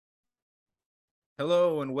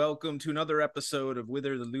Hello and welcome to another episode of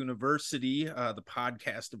Wither the University, the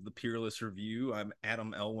podcast of the Peerless Review. I'm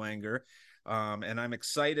Adam Elwanger, and I'm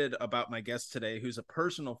excited about my guest today, who's a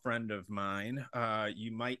personal friend of mine.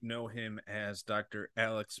 You might know him as Dr.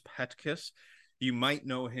 Alex Petkas. You might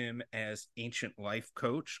know him as Ancient Life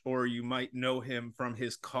Coach, or you might know him from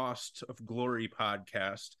his Cost of Glory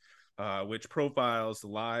podcast, which profiles the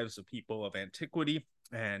lives of people of antiquity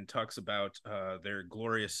and talks about their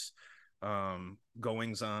glorious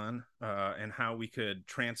goings on and how we could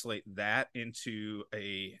translate that into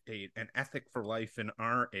an ethic for life in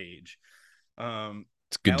our age. It's a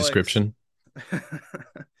good Alex description.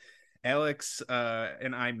 Alex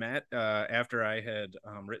and I met after I had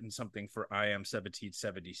written something for I Am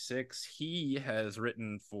 1776. He has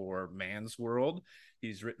written for Man's World.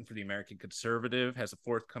 He's written for the American Conservative, has a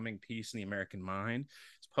forthcoming piece in the American Mind.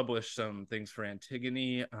 He's published some things for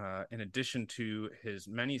Antigone, in addition to his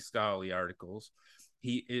many scholarly articles.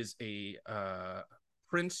 He is a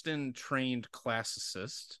Princeton-trained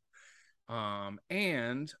classicist.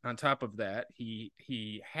 And on top of that,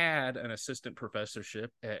 he had an assistant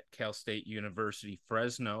professorship at Cal State University,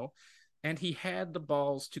 Fresno, and he had the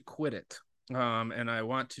balls to quit it. And I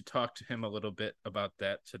want to talk to him a little bit about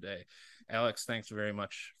that today. Alex, thanks very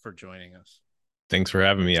much for joining us. Thanks for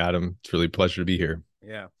having me, Adam. It's really a pleasure to be here.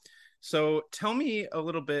 Yeah. So tell me a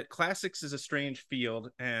little bit. Classics is a strange field,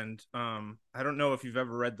 and I don't know if you've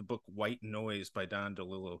ever read the book White Noise by Don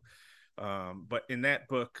DeLillo. But in that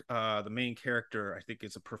book, the main character, I think,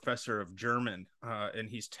 is a professor of German, and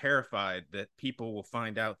he's terrified that people will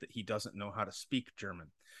find out that he doesn't know how to speak German.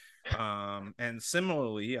 And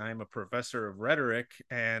similarly, I'm a professor of rhetoric,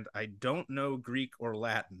 and I don't know Greek or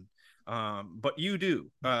Latin, but you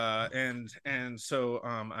do, and so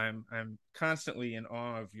I'm constantly in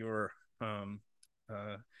awe of your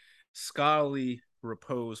scholarly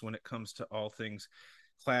repose when it comes to all things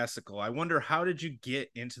classical. I wonder, how did you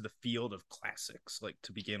get into the field of classics, like,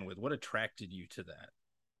 to begin with? What attracted you to that?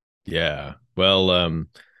 Yeah. Well,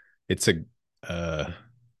 it's a uh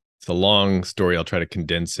it's a long story. I'll try to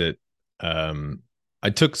condense it. I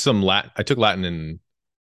took Latin in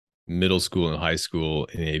middle school and high school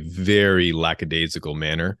in a very lackadaisical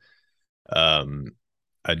manner. Um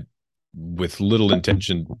I with little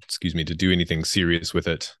intention, to do anything serious with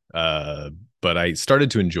it. But I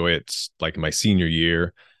started to enjoy it like my senior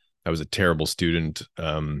year. I was a terrible student,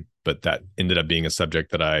 but that ended up being a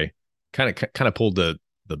subject that I kind of pulled the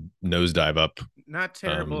nosedive up. Not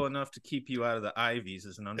terrible enough to keep you out of the Ivies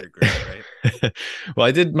as an undergrad, right? Well,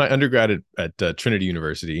 I did my undergrad at Trinity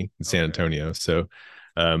University in San Okay. Antonio. So,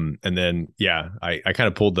 and then yeah, I kind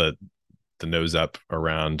of pulled the nose up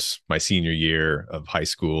around my senior year of high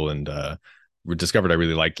school, and discovered I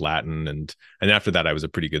really liked Latin, and after that I was a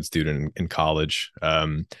pretty good student in college,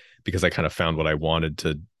 because I kind of found what I wanted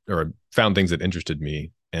to, or found things that interested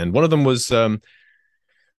me, and one of them was when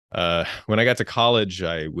I got to college,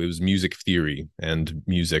 it was music theory and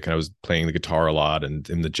music, and I was playing the guitar a lot and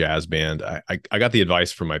in the jazz band. I got the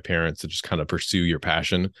advice from my parents to just kind of pursue your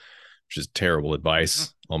passion, which is terrible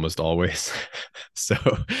advice almost always. So,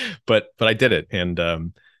 but I did it, and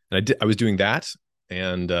I was doing that,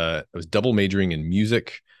 and I was double majoring in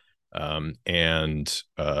music, and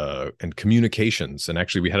communications, and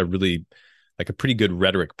actually we had a pretty good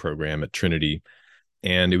rhetoric program at Trinity,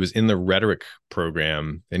 and it was in the rhetoric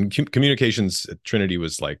program, and communications at Trinity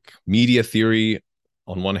was like media theory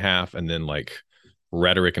on one half, and then like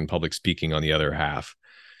rhetoric and public speaking on the other half.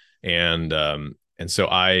 And so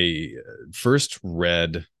I first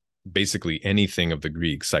read basically anything of the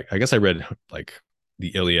Greeks. I guess I read like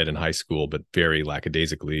the Iliad in high school, but very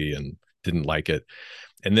lackadaisically, and didn't like it.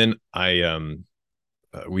 And then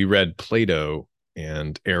we read Plato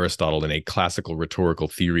and Aristotle in a classical rhetorical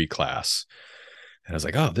theory class, and I was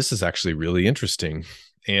like, oh, this is actually really interesting.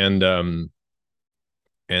 And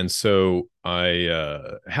so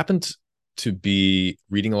I happened to be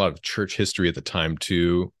reading a lot of church history at the time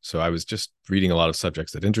too. So I was just reading a lot of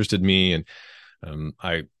subjects that interested me, and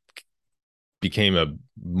I became a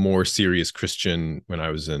more serious Christian when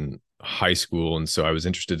I was in high school, and so I was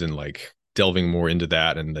interested in like delving more into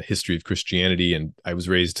that and the history of Christianity. And I was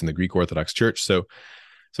raised in the Greek Orthodox Church, so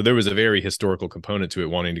there was a very historical component to it,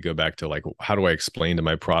 wanting to go back to like, how do I explain to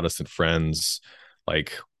my Protestant friends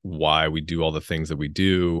like why we do all the things that we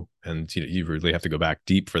do? And you really have to go back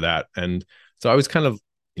deep for that. And so I was kind of,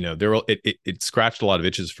 it scratched a lot of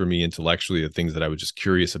itches for me intellectually, the things that I was just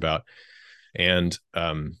curious about. And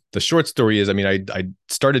the short story is, I mean, I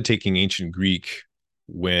started taking ancient Greek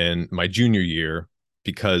when my junior year,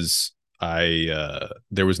 because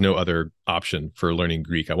there was no other option for learning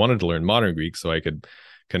Greek. I wanted to learn modern Greek so I could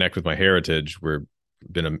connect with my heritage. We're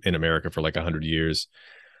been in America for like 100 years.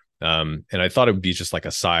 And I thought it would be just like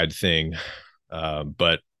a side thing.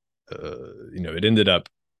 But, it ended up,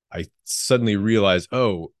 I suddenly realized,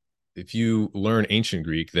 oh, if you learn ancient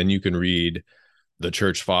Greek, then you can read the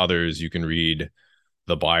church fathers, you can read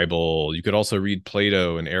the Bible, you could also read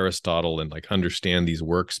Plato and Aristotle and like understand these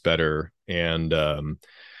works better. And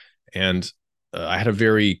I had a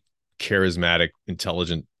very charismatic,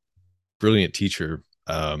 intelligent, brilliant teacher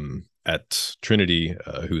at Trinity,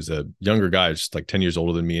 who's a younger guy, just like 10 years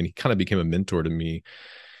older than me. And he kind of became a mentor to me.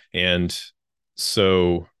 And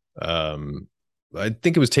so I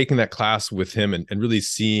think it was taking that class with him and really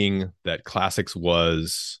seeing that classics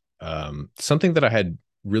was something that I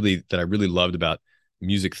really loved about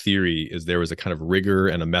music theory is there was a kind of rigor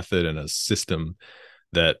and a method and a system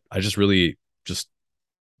that I just really just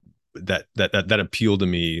that appealed to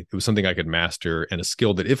me. It was something I could master and a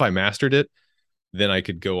skill that if I mastered it, then I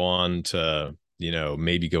could go on to,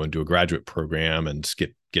 maybe go into a graduate program and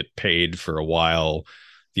get paid for a while.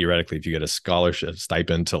 Theoretically, if you get a scholarship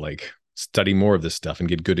stipend to like study more of this stuff and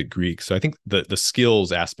get good at Greek. So I think the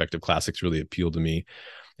skills aspect of classics really appealed to me.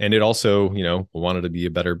 And it also, wanted to be a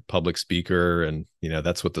better public speaker. And,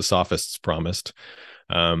 that's what the sophists promised.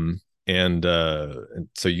 And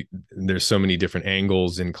so there's so many different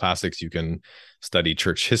angles in classics. You can study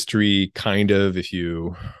church history, kind of, if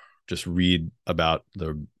you just read about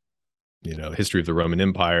the, history of the Roman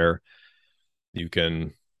Empire. You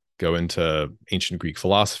can go into ancient Greek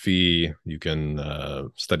philosophy. You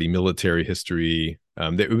can study military history.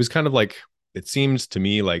 It was kind of like, it seems to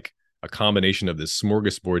me like a combination of this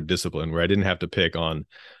smorgasbord discipline where I didn't have to pick on,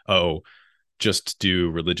 oh, just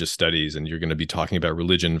do religious studies and you're going to be talking about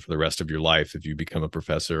religion for the rest of your life if you become a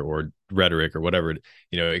professor, or rhetoric or whatever.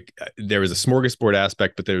 There was a smorgasbord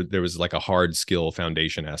aspect, but there was like a hard skill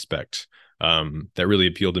foundation aspect that really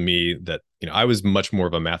appealed to me. That I was much more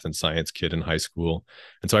of a math and science kid in high school,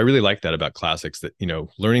 and so I really like that about classics. That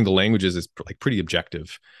learning the languages is like pretty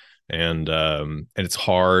objective, and it's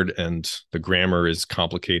hard, and the grammar is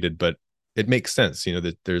complicated, but it makes sense.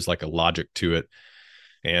 That there's like a logic to it.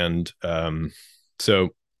 And so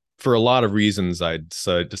for a lot of reasons, I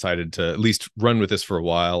decided to at least run with this for a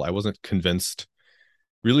while. I wasn't convinced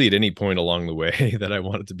really at any point along the way that I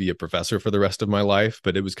wanted to be a professor for the rest of my life,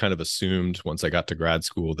 but it was kind of assumed once I got to grad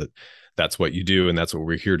school that that's what you do and that's what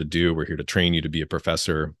we're here to do. We're here to train you to be a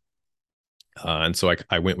professor. And so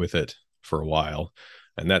I went with it for a while.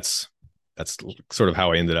 And that's sort of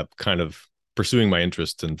how I ended up kind of pursuing my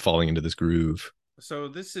interest and falling into this groove. So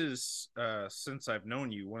this is since I've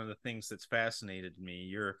known you, one of the things that's fascinated me.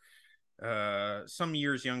 You're some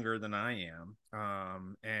years younger than I am,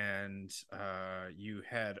 and you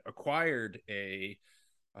had acquired a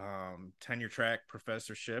tenure track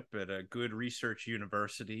professorship at a good research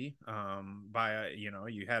university.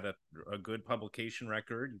 You had a good publication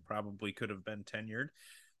record. You probably could have been tenured.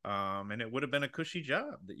 And it would have been a cushy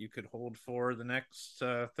job that you could hold for the next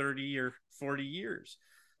 30 or 40 years.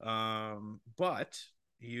 But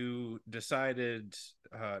you decided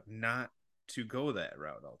not to go that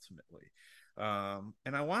route ultimately.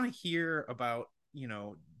 And I want to hear about,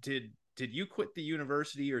 did you quit the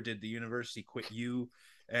university or did the university quit you?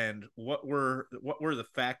 And what were the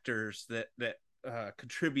factors that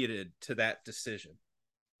contributed to that decision?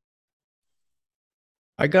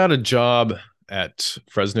 I got a job at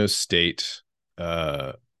Fresno State,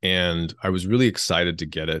 and I was really excited to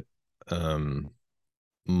get it.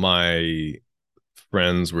 My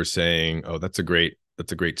friends were saying, "Oh, that's a great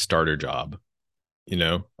starter job," you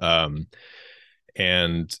know.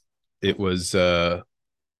 And it was.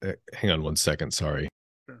 Hang on one second. Sorry.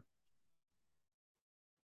 Sure.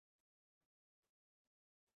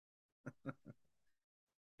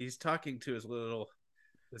 He's talking to his little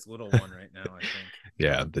one right now, I think.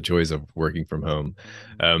 Yeah, the joys of working from home.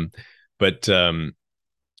 Mm-hmm. Um, but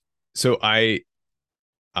so I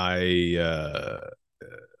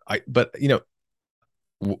but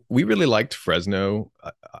we really liked Fresno.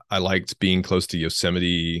 I liked being close to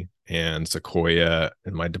Yosemite and Sequoia.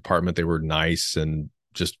 In my department, they were nice and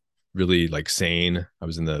just really like sane. I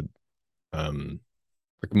was in the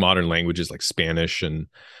like modern languages like Spanish and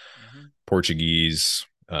Mm-hmm. Portuguese,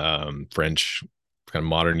 French, kind of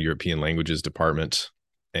modern European languages department.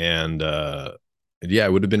 And yeah,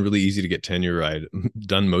 it would have been really easy to get tenure. I'd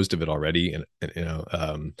done most of it already,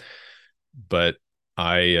 and but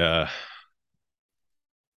I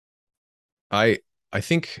I I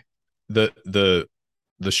think the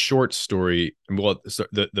short story, well, so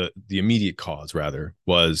the immediate cause rather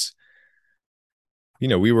was,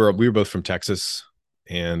 we were both from Texas,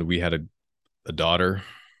 and we had a daughter.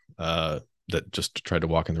 that just tried to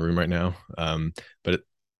walk in the room right now. But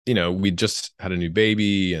we just had a new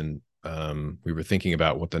baby, and we were thinking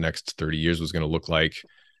about what the next 30 years was going to look like.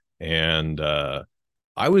 And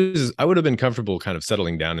I would have been comfortable kind of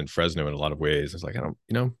settling down in Fresno in a lot of ways. It's like, I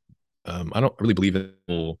don't really believe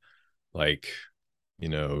in like, you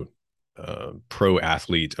know, pro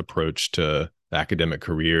athlete approach to the academic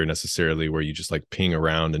career necessarily, where you just like ping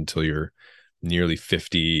around until you're nearly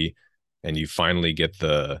 50 and you finally get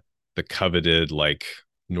the coveted like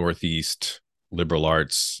Northeast liberal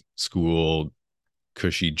arts school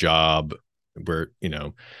cushy job where,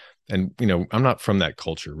 I'm not from that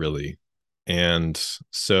culture really. And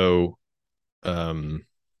so um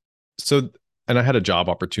so and I had a job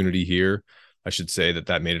opportunity here. I should say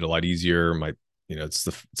that made it a lot easier. It's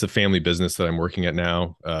a family business that I'm working at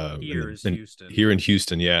now. Here is Houston. Here in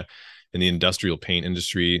Houston, yeah, in the industrial paint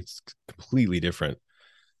industry, it's completely different.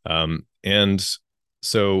 And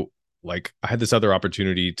so like I had this other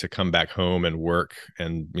opportunity to come back home and work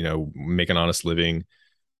and make an honest living.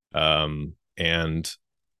 And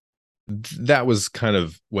that was kind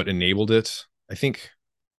of what enabled it. I think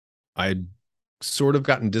I'd sort of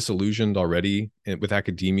gotten disillusioned already with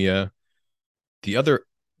academia. The other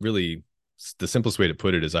really, the simplest way to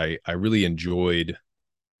put it is I really enjoyed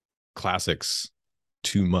classics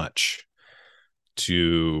too much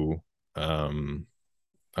to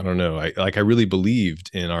I don't know. I really believed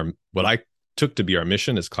in what I took to be our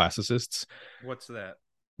mission as classicists. What's that?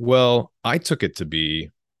 Well, I took it to be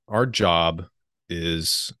our job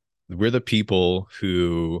is we're the people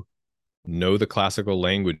who know the classical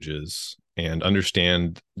languages and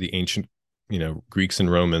understand the ancient, Greeks and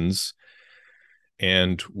Romans.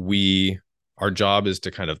 And our job is to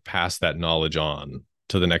kind of pass that knowledge on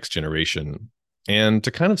to the next generation and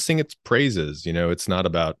to kind of sing its praises. It's not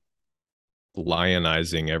about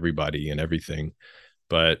lionizing everybody and everything,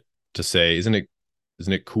 but to say, isn't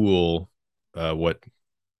it cool? What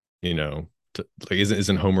like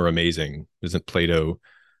isn't Homer amazing? Isn't Plato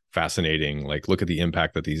fascinating? Like, look at the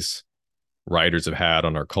impact that these writers have had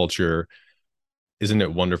on our culture. Isn't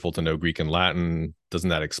it wonderful to know Greek and Latin? Doesn't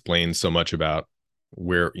that explain so much about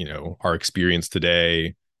where our experience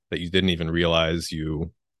today that you didn't even realize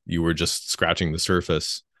you were just scratching the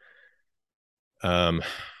surface? And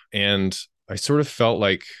I sort of felt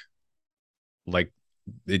like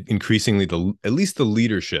increasingly at least the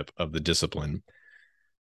leadership of the discipline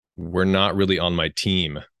were not really on my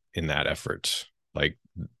team in that effort. Like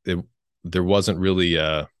it, there wasn't really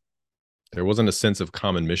there wasn't a sense of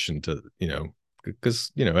common mission to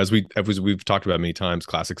because as we've talked about many times,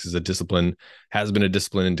 classics is a discipline, has been a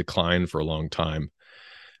discipline in decline for a long time.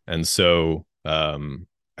 And so I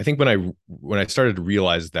think when I started to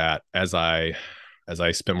realize that as I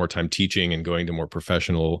spent more time teaching and going to more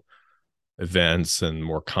professional events and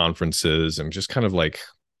more conferences and just kind of like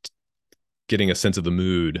getting a sense of the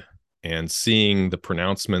mood and seeing the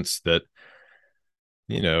pronouncements that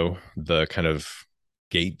the kind of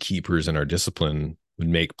gatekeepers in our discipline would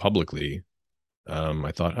make publicly,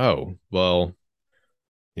 I thought, oh well,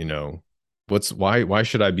 why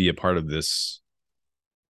should I be a part of this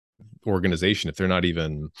organization if they're not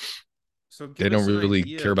even they don't really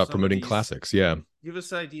care about promoting classics? Yeah, give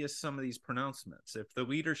us ideas some of these pronouncements. If the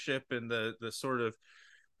leadership and the sort of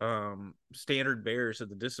standard bearers of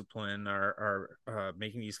the discipline are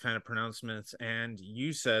making these kind of pronouncements, and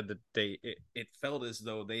you said that it felt as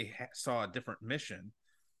though they saw a different mission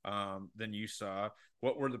than you saw.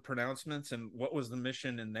 What were the pronouncements and what was the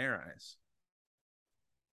mission in their eyes?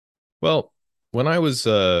 Well, when I was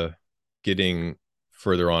getting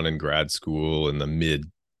further on in grad school in the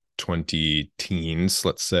mid 20 teens,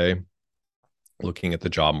 let's say, looking at the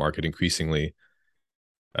job market increasingly,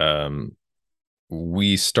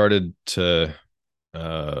 we started to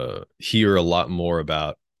hear a lot more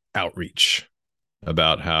about outreach,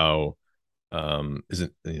 about how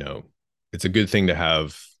isn't it's a good thing to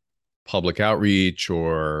have public outreach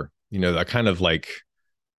or that kind of like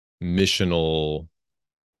missional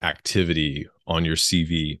activity on your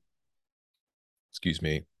CV. Excuse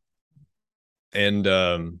me. And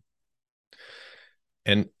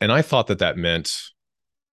and I thought that meant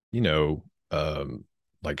you know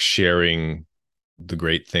like sharing the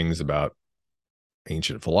great things about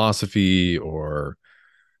ancient philosophy or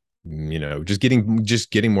just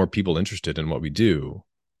getting more people interested in what we do.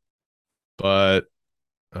 But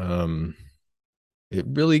um it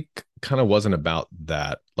really kind of wasn't about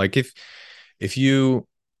that. Like if you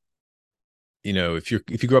if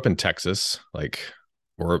you grew up in Texas, like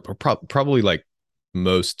or probably like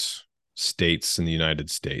most states in the United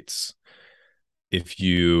States, if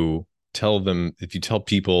you if you tell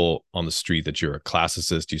people on the street that you're a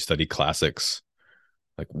classicist, you study classics,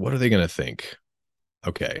 like what are they going to think?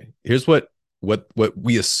 Okay, here's what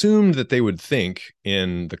we assumed that they would think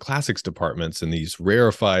in the classics departments in these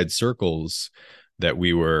rarefied circles that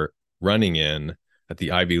we were running in at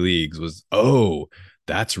the Ivy Leagues was, oh,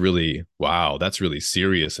 that's really, wow, that's really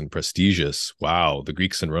serious and prestigious. Wow, the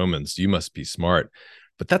Greeks and Romans, you must be smart.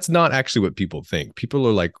 But that's not actually what people think. People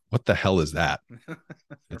are like, what the hell is that?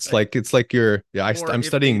 It's Right. like you're, yeah, Or I'm if they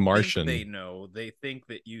studying think they Martian. know, they think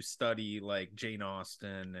that you study like Jane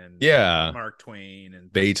Austen and Yeah, Mark Twain and this and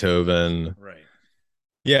that person. Beethoven. Right.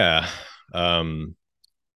 Yeah. Um,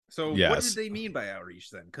 So what did yes. they mean by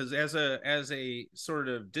outreach then? Because as a sort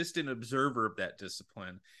of distant observer of that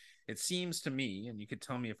discipline, it seems to me, and you could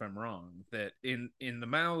tell me if I'm wrong, that in the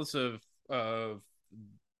mouths of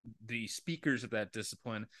the speakers of that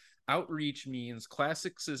discipline, outreach means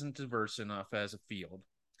classics isn't diverse enough as a field,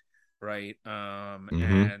 right? Mm-hmm.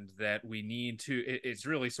 And that we need to, it's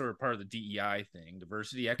really sort of part of the DEI thing.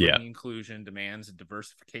 Diversity, Yeah. equity, inclusion demands a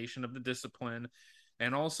diversification of the discipline.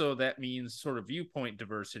 And also that means sort of viewpoint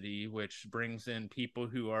diversity, which brings in people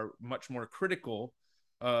who are much more critical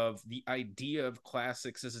of the idea of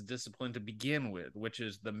classics as a discipline to begin with, which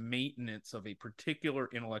is the maintenance of a particular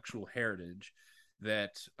intellectual heritage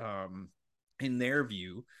that, in their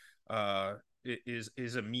view, uh,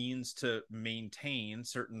 is a means to maintain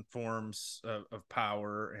certain forms of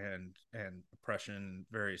power and oppression,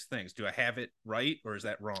 various things. Do I have it right, or is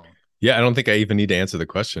that wrong? Yeah, I don't think I even need to answer the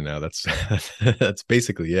question now. That's that's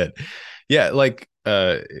basically it. Yeah, like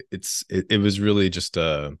it was really just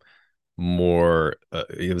a more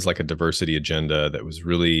it was like a diversity agenda that was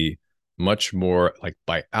really much more like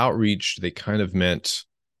by outreach they kind of meant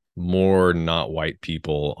more not white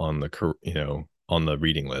people on the on the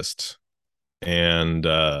reading list. And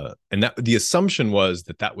that the assumption was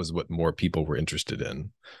that that was what more people were interested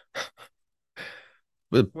in.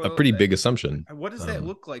 A Well, pretty big assumption. what does that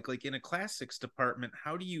look like? Like in a classics department,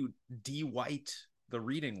 how do you de-white the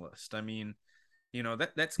reading list? I mean,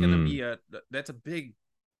 that's going to Mm. be it's a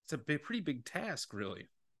big, pretty big task, really.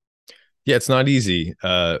 Yeah, it's not easy.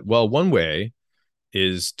 Well, one way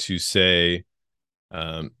is to say,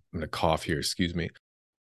 I'm going to cough here, excuse me.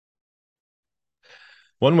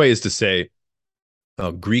 One way is to say,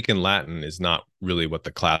 Greek and Latin is not really what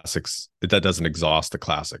the classics, that doesn't exhaust the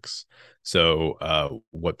classics. So,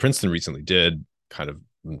 what Princeton recently did, kind of,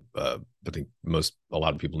 I think a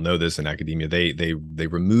lot of people know this in academia, they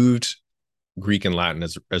removed Greek and Latin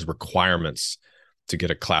as requirements to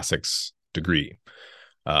get a classics degree,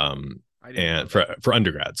 I didn't know and that. for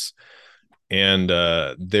undergrads. And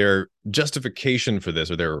their justification for this,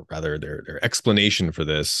 or their explanation for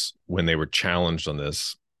this, when they were challenged on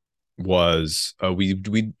this, was we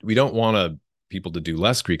don't want people to do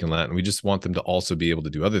less Greek and Latin. We just want them to also be able to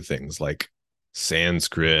do other things like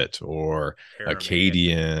Sanskrit or Aramaic.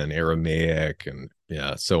 Akkadian, Aramaic, and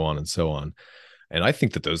yeah, so on and so on. And I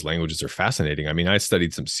think that those languages are fascinating. I mean, I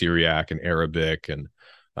studied some Syriac and Arabic, and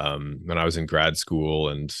when I was in grad school,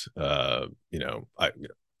 and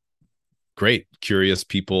great, curious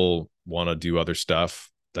people want to do other stuff.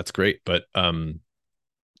 That's great, but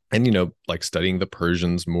and like studying the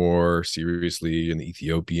Persians more seriously, and the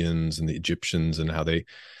Ethiopians and the Egyptians, and how they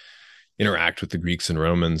interact with the Greeks and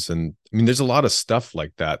Romans. And I mean, there's a lot of stuff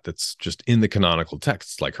like that that's just in the canonical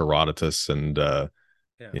texts, like Herodotus, and Yeah.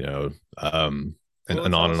 you know, um, Well, and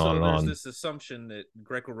it's on and on also and there's on. this assumption that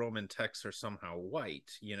Greco-Roman texts are somehow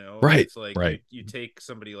white, and Right, it's like you right. you take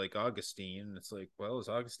somebody like Augustine, and it's like, well, is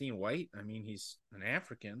Augustine white? I mean, he's an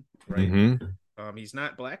African, right? Mm-hmm. He's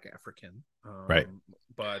not black African, Right.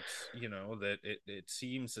 but that it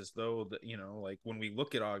seems as though that like when we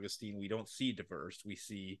look at Augustine, we don't see diverse, we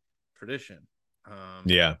see tradition. Um,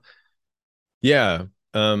 Yeah. Yeah.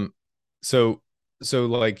 So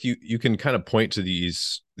like you can kind of point to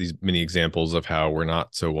these many examples of how we're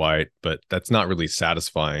not so white, but that's not really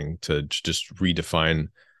satisfying to just redefine,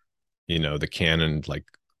 the canon. Like,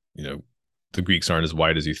 you know, the Greeks aren't as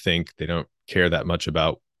white as you think. They don't care that much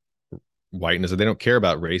about whiteness, or they don't care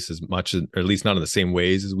about race as much, or at least not in the same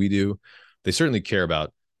ways as we do. They certainly care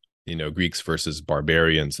about, Greeks versus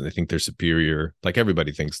barbarians, and they think they're superior. Like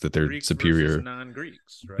everybody thinks that they're Greeks versus superior.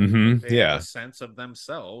 non-Greeks, right? Like Mm-hmm. they have a Yeah. sense of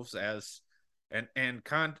themselves as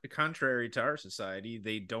contrary to our society,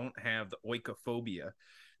 they don't have the oikophobia,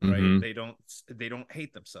 right? Mm-hmm. They don't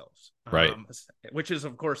hate themselves, Right. which is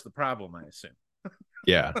of course the problem, I assume.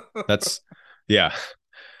 Yeah. That's yeah.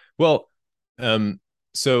 Well, um,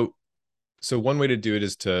 so one way to do it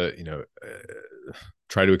is to,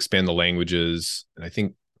 try to expand the languages. And I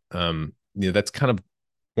think that's kind of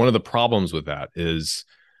one of the problems with that is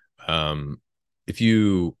um, if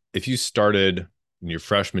you started in your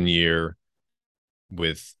freshman year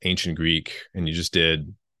with ancient Greek and you just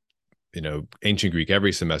did, ancient Greek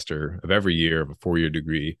every semester of every year of a 4-year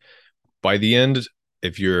degree, by the end,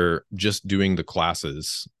 if you're just doing the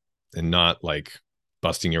classes and not like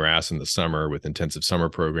busting your ass in the summer with intensive summer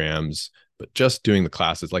programs, but just doing the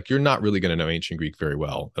classes, like you're not really going to know ancient Greek very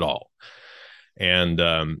well at all. And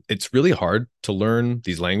it's really hard to learn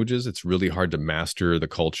these languages. It's really hard to master the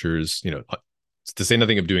cultures, to say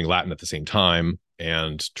nothing of doing Latin at the same time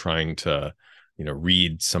and trying to,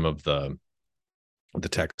 read some of the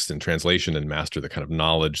text and translation and master the kind of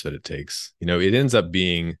knowledge that it takes. It ends up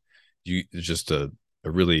being just a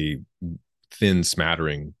really thin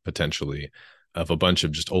smattering potentially of a bunch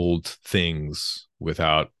of just old things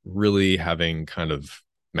without really having kind of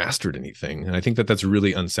mastered anything. And I think that that's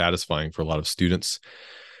really unsatisfying for a lot of students.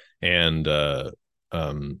 And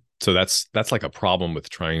so that's like a problem with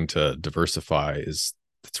trying to diversify. Is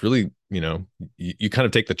it's really, you kind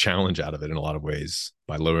of take the challenge out of it in a lot of ways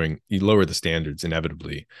by you lower the standards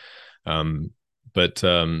inevitably. But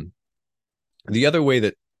the other way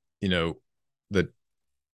that, that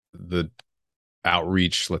the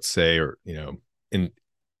outreach, let's say, or, in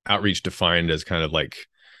outreach defined as kind of like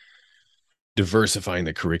diversifying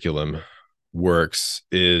the curriculum works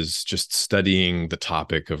is just studying the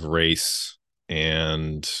topic of race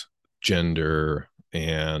and gender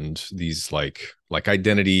and these like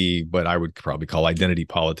identity, what I would probably call identity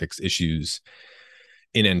politics issues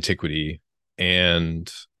in antiquity.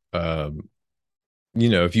 And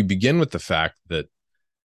if you begin with the fact that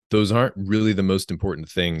those aren't really the most important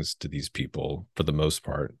things to these people for the most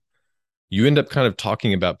part, you end up kind of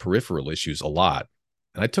talking about peripheral issues a lot.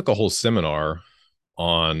 And I took a whole seminar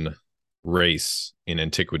on race in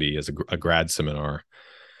antiquity as a grad seminar.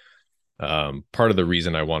 Part of the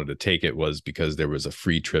reason I wanted to take it was because there was a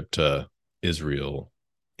free trip to Israel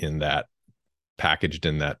in that packaged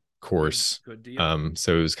in that course. Good deal.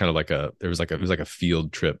 So it was kind of like it was like a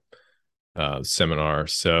field trip seminar.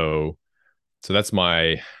 So that's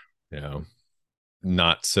my,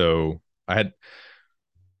 not so I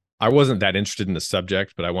wasn't that interested in the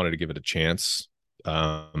subject, but I wanted to give it a chance.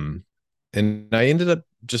 And I ended up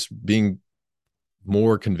just being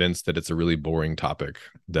more convinced that it's a really boring topic,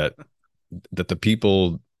 that the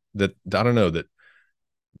people that, I don't know, that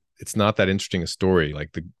it's not that interesting a story.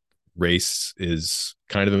 Like the race is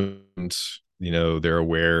kind of, they're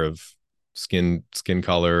aware of skin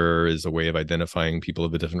color is a way of identifying people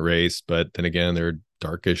of a different race. But then again, they're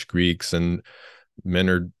darkish Greeks and men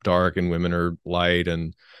are dark and women are light.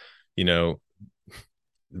 And,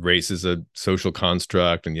 race is a social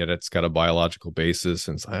construct and yet it's got a biological basis.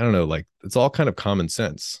 And so, I don't know, like it's all kind of common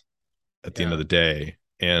sense at the end of the day.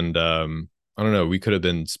 And I don't know, we could have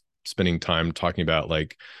been spending time talking about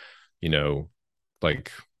like the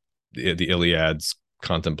Iliad's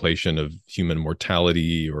contemplation of human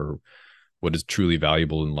mortality or what is truly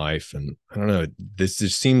valuable in life. And I don't know, this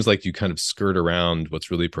just seems like you kind of skirt around what's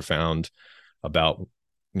really profound about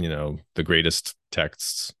the greatest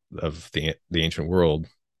texts of the ancient world.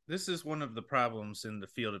 This is one of the problems in the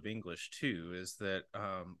field of English too, is that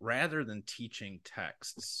rather than teaching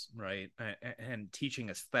texts, right, and teaching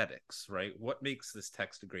aesthetics, right, what makes this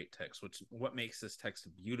text a great text, what makes this text a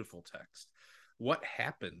beautiful text, what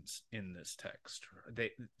happens in this text,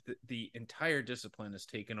 the entire discipline is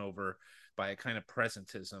taken over by a kind of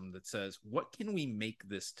presentism that says, what can we make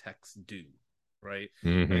this text do, right?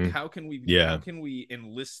 Mm-hmm. Like how can we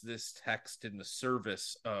enlist this text in the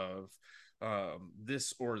service of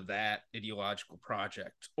this or that ideological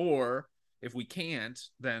project? Or if we can't,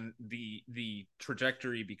 then the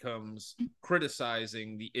trajectory becomes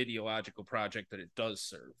criticizing the ideological project that it does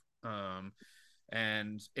serve.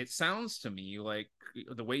 And it sounds to me like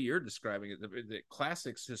the way you're describing it, the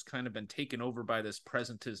classics has kind of been taken over by this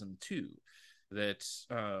presentism too. That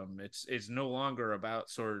it's no longer about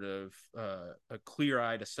sort of a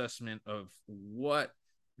clear-eyed assessment of what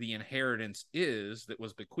the inheritance is that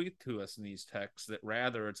was bequeathed to us in these texts, that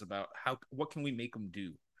rather it's about what can we make them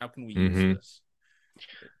do? How can we use this?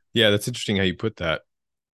 Yeah, that's interesting how you put that.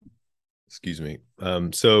 Excuse me.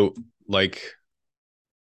 So like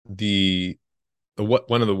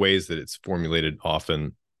one of the ways that it's formulated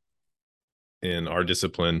often in our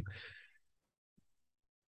discipline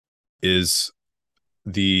is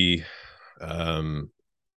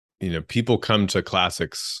people come to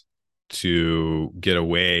classics to get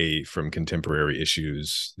away from contemporary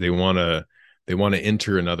issues. They want to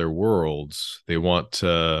enter another worlds. They want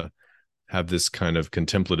to have this kind of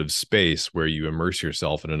contemplative space where you immerse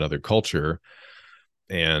yourself in another culture.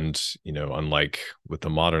 And, unlike with the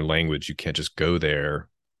modern language, you can't just go there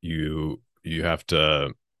you have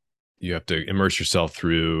to immerse yourself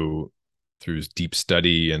through deep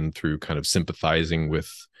study and through kind of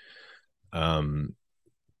um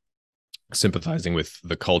sympathizing with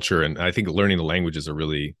the culture. And I think learning the language is a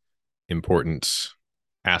really important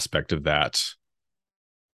aspect of that.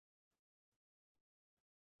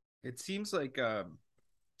 It seems like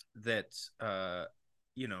that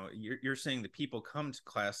you're saying that people come to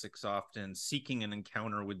classics often seeking an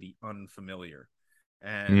encounter with the unfamiliar,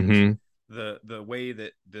 and Mm-hmm. the way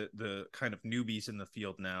that the kind of newbies in the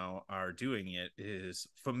field now are doing it is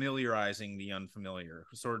familiarizing the unfamiliar,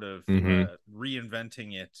 sort of Mm-hmm.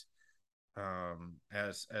 reinventing it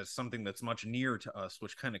as something that's much near to us,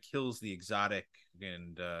 which kind of kills the exotic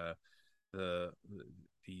and the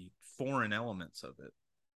the foreign elements of it.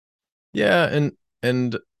 Yeah,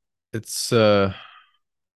 and it's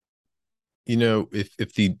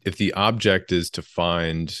if the object is to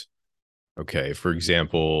find, okay, for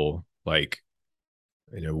example, like,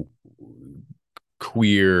 you know,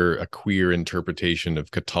 a queer interpretation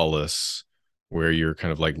of Catullus, where you're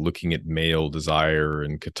kind of like looking at male desire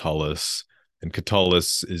and Catullus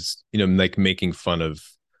is, like making fun of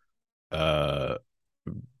uh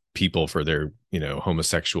people for their,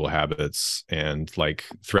 homosexual habits, and like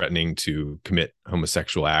threatening to commit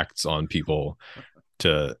homosexual acts on people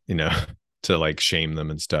to, to like shame them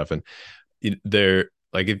and stuff. And they're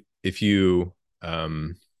like, if you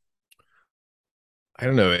I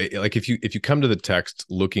don't know, like if you come to the text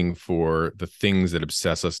looking for the things that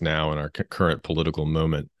obsess us now in our current political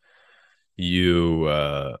moment, you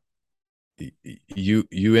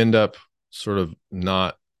you end up sort of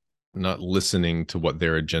not listening to what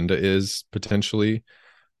their agenda is potentially.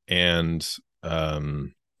 And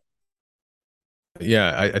um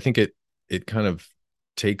yeah, I think it kind of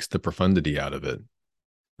takes the profundity out of it.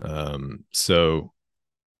 So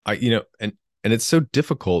I you know and it's so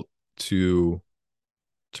difficult to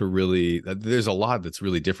really, there's a lot that's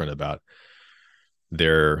really different about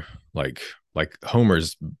their, like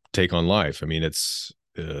Homer's take on life. I mean, it's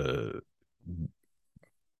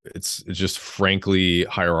just frankly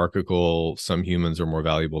hierarchical. Some humans are more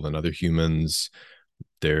valuable than other humans.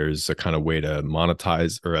 There's a kind of way to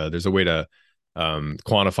monetize, or there's a way to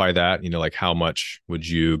quantify that. Like, how much would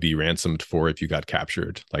you be ransomed for if you got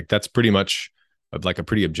captured? Like, that's pretty much like a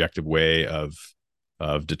pretty objective way of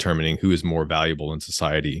determining who is more valuable in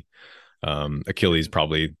society. Achilles and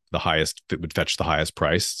probably the highest, that would fetch the highest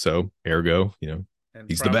price. So ergo, and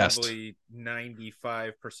he's the best. probably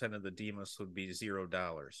 95% of the demos would be $0,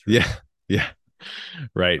 right? Yeah. Yeah.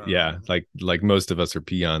 Right. Yeah. um Like most of us are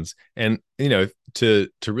peons. And, to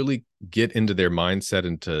really get into their mindset,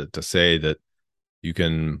 and to say that you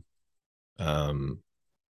can, um,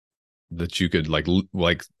 that you could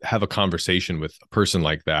like have a conversation with a person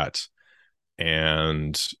like that,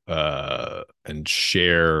 and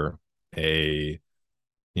share a,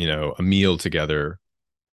 a meal together,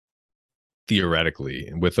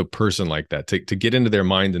 theoretically, with a person like that, to get into their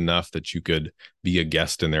mind enough that you could be a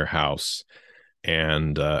guest in their house,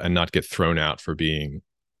 and not get thrown out for being,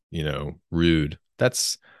 rude.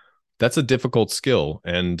 That's a difficult skill,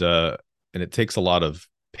 and it takes a lot of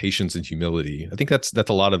patience and humility. I think that's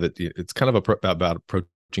a lot of it. It's kind of about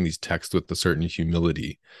approaching these texts with a certain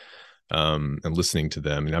humility, and listening to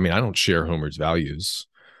them. And I mean, I don't share Homer's values,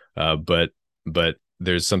 but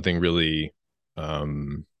there's something really,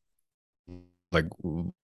 um, like,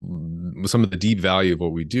 some of the deep value of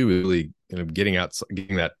what we do is really, getting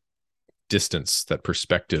that distance, that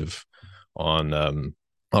perspective on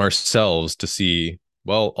ourselves, to see,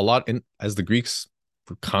 well, a lot, in as the Greeks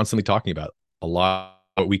were constantly talking about, a lot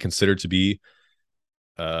what we consider to be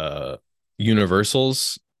uh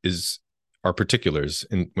universals is our particulars,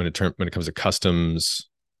 in when it comes to customs.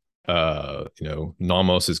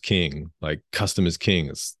 Nomos is king, like custom is king.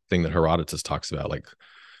 It's the thing that Herodotus talks about, like,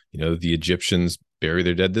 the Egyptians bury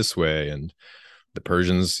their dead this way, and the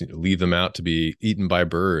Persians leave them out to be eaten by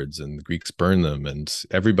birds, and the Greeks burn them. And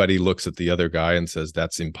everybody looks at the other guy and says,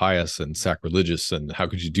 that's impious and sacrilegious, and how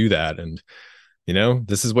could you do that? And,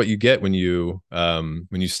 this is what you get when you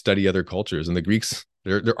study other cultures. And the Greeks,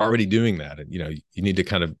 they're already doing that. And, you need to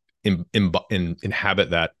kind of inhabit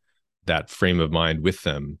that frame of mind with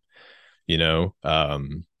them,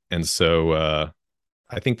 and so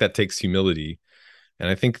I think that takes humility. And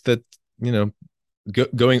I think that,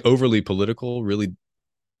 going overly political really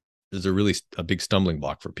is a big stumbling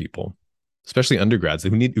block for people, especially undergrads who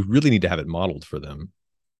really need to have it modeled for them.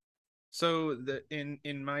 so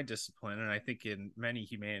in my discipline, and I think in many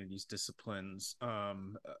humanities disciplines,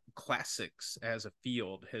 classics as a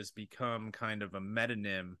field has become kind of a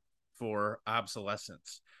metonym for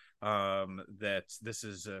obsolescence. that this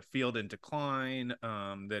is a field in decline,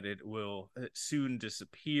 that it will soon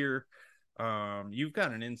disappear. You've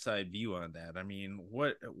got an inside view on that. I mean,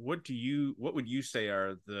 what would you say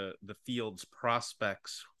are the field's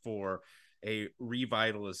prospects for a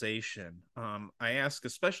revitalization? I ask,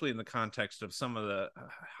 especially in the context of some of the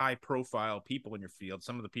high profile people in your field,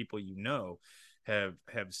 some of the people have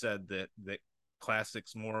said that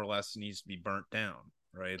classics more or less needs to be burnt down,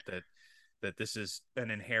 right? That this is an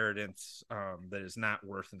inheritance that is not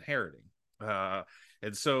worth inheriting.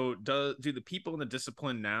 And so do the people in the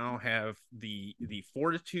discipline now have the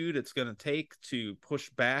fortitude it's going to take to push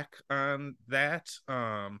back on that?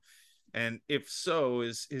 And if so,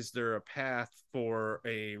 is there a path for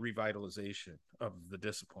a revitalization of the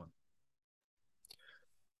discipline?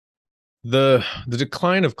 The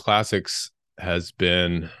decline of classics has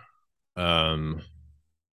been um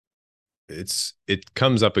it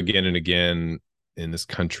comes up again and again in this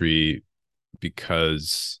country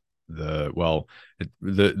because the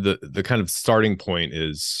kind of starting point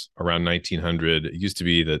is around 1900. It used to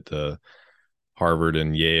be that the Harvard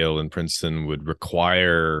and Yale and Princeton would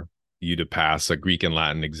require you to pass a Greek and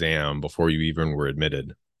Latin exam before you even were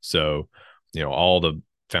admitted. So, all the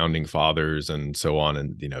founding fathers and so on,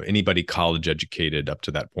 and anybody college educated up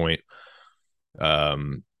to that point,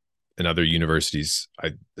 and other universities,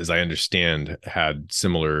 as I understand, had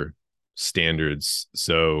similar standards.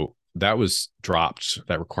 So that was dropped.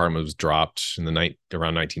 That requirement was dropped in the night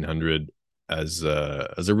around 1900 as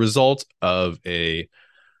a result of the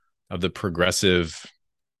progressive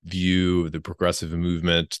view, the progressive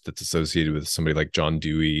movement that's associated with somebody like John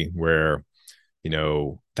Dewey, where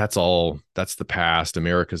that's the past.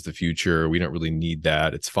 America's the future. We don't really need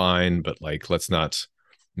that. It's fine, but like, let's not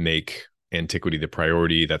make antiquity the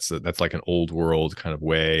priority. That's like an old world kind of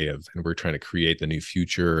way of, and we're trying to create the new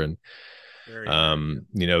future. And we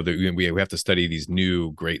have to study these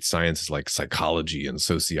new great sciences like psychology and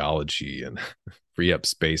sociology and free up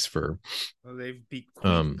space for. Well, they've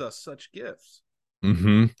bequeathed us such gifts.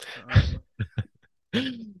 Mm-hmm.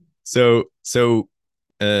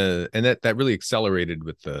 And that really accelerated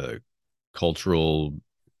with the cultural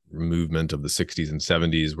movement of the 60s and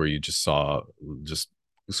 70s, where you just saw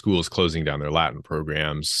schools closing down their Latin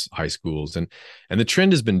programs, high schools, and the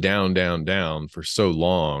trend has been down, down, down for so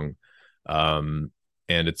long, and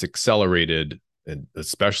it's accelerated, and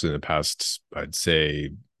especially in the past, I'd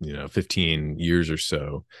say 15 years or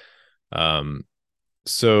so.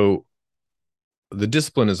 So the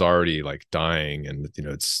discipline is already like dying, and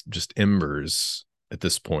it's just embers at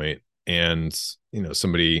this point. And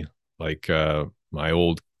somebody like my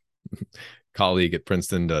old colleague at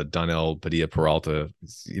Princeton, Donnell Padilla Peralta,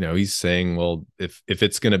 he's saying, well, if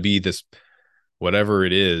it's going to be this, whatever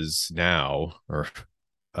it is now, or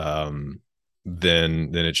then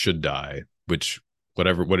it should die. Which what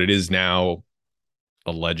it is now,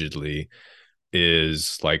 allegedly,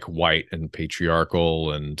 is like white and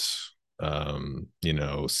patriarchal and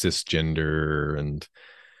cisgender, and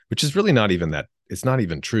which is really not even that. It's not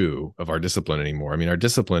even true of our discipline anymore. I mean, our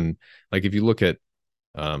discipline, like if you look at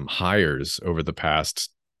hires over the past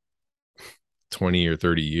 20 or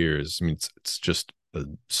 30 years, I mean, it's just a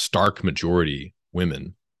stark majority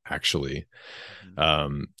women, actually.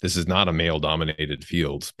 This is not a male dominated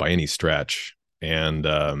field by any stretch. And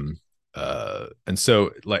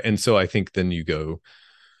so I think then you go,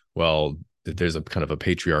 well, there's a kind of a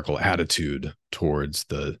patriarchal attitude towards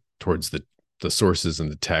the sources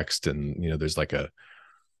and the text. And there's like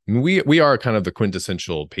we are kind of the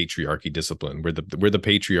quintessential patriarchy discipline. We're the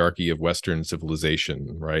patriarchy of Western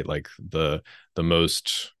civilization, right? Like the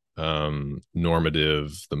most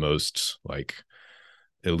normative, the most like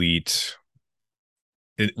elite.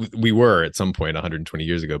 We were at some point 120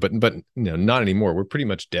 years ago, but not anymore. We're pretty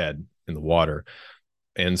much dead in the water.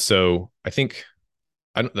 And so I think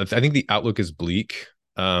the outlook is bleak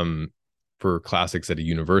for classics at a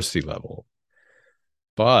university level.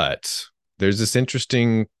 But there's this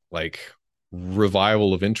interesting like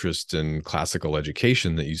revival of interest in classical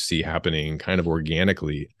education that you see happening kind of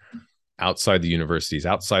organically outside the universities,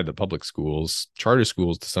 outside the public schools, charter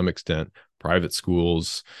schools to some extent, private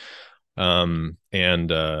schools, and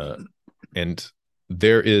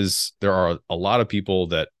there are a lot of people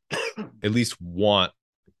that at least want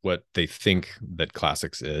what they think that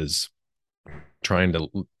classics is, trying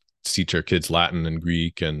to teach our kids Latin and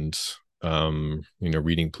Greek and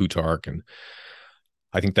reading Plutarch. And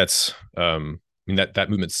I think that's that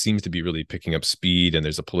movement seems to be really picking up speed, and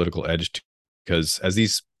there's a political edge because as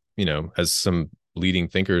some leading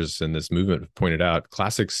thinkers in this movement have pointed out,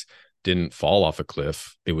 classics didn't fall off a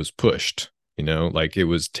cliff. It was pushed, like there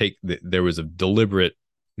was a deliberate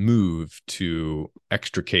move to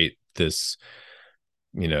extricate this,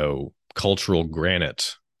 cultural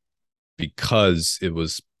granite, because it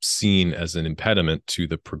was seen as an impediment to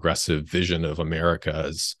the progressive vision of America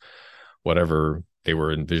as whatever they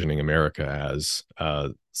were envisioning America as.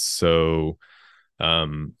 So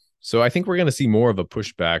I think we're going to see more of a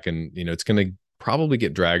pushback, and it's going to probably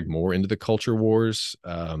get dragged more into the culture wars,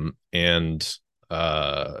 and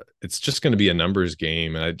it's just going to be a numbers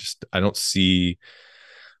game. And I don't see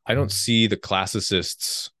the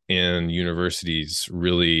classicists in universities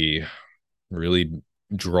really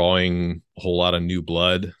drawing a whole lot of new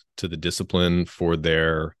blood to the discipline for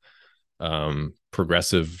their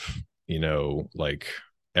progressive, like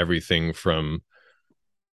everything from,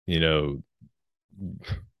 you know,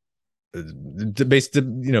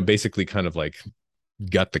 basically kind of like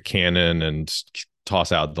gut the canon and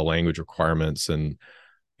toss out the language requirements, and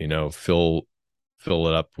fill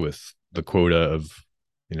it up with the quota of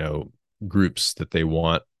groups that they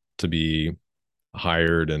want to be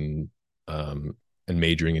hired, and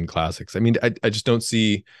majoring in classics. I mean, I just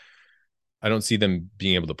I don't see them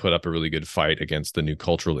being able to put up a really good fight against the new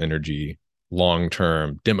cultural energy long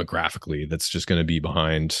term demographically. That's just going to be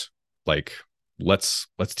behind, like, let's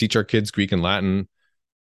teach our kids Greek and Latin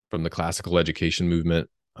from the classical education movement.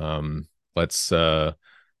 Let's the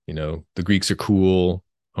Greeks are cool,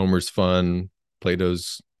 Homer's fun,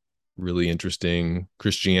 Plato's really interesting,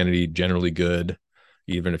 Christianity generally good,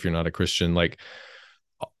 even if you're not a Christian. Like,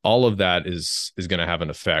 all of that is going to have an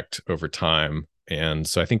effect over time. And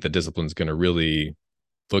so I think the discipline is going to really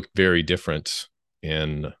look very different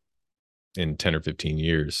in 10 or 15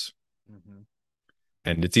 years. Mm-hmm.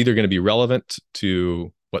 And it's either going to be relevant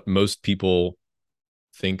to what most people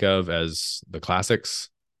think of as the classics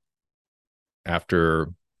after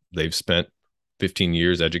they've spent 15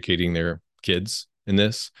 years educating their kids in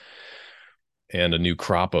this, and a new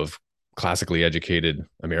crop of classically educated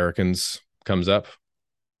Americans comes up,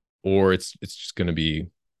 or it's just going to be,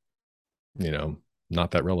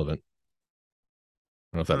 not that relevant.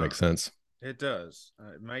 I don't know if that Huh. makes sense. It does.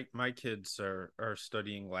 My kids are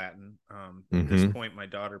studying Latin. At this Mm-hmm. point, my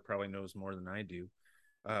daughter probably knows more than I do.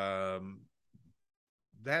 Um,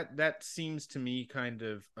 that seems to me kind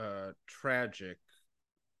of tragic.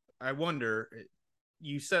 I wonder.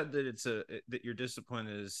 You said that that your discipline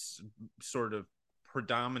is sort of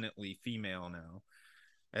predominantly female now.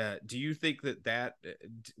 Do you think that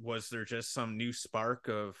was there just some new spark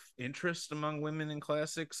of interest among women in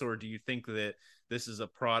classics, or do you think that this is a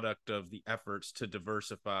product of the efforts to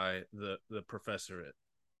diversify the professorate?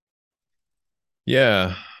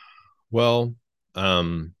 Yeah. Well,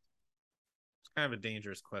 um, It's kind of a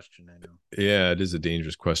dangerous question, I know. yeah, it is a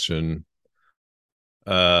dangerous question.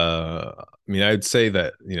 I mean, I'd say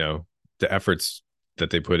that, the efforts that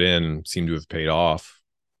they put in seem to have paid off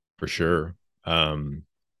for sure. Um,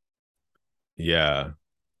 yeah,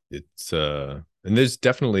 it's and there's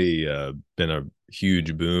definitely been a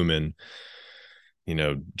huge boom in,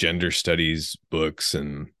 gender studies books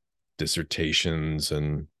and dissertations,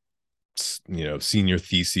 and senior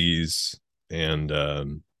theses, and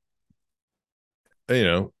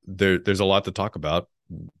there's a lot to talk about.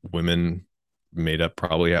 Women made up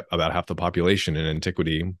probably about half the population in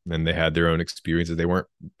antiquity, and they had their own experiences. They weren't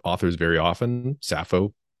authors very often.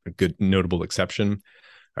 Sappho, a good notable exception.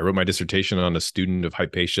 I wrote my dissertation on a student of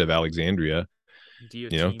Hypatia of Alexandria,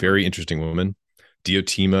 Diotima. very interesting woman.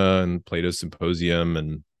 Diotima and Plato's Symposium,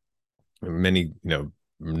 and many,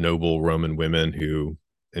 noble Roman women who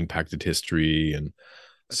impacted history. And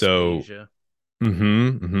so, Aspasia. mm-hmm,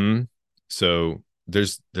 mm-hmm. So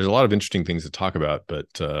there's a lot of interesting things to talk about, but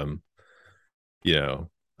you know,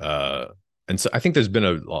 uh, and so I think there's been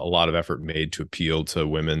a lot of effort made to appeal to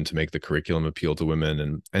women, to make the curriculum appeal to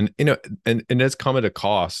women, and it's come at a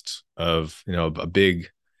cost of, a big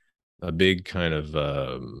kind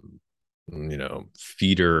of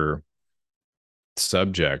feeder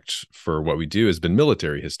subject for what we do has been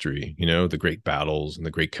military history, the great battles and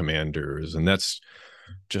the great commanders. And that's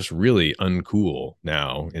just really uncool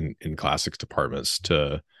now in classics departments.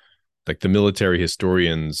 To Like, the military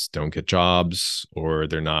historians don't get jobs, or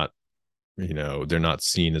they're not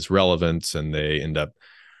seen as relevant, and they end up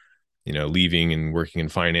leaving and working in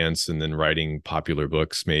finance, and then writing popular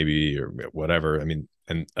books maybe, or whatever. I mean,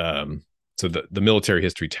 and so the military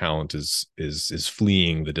history talent is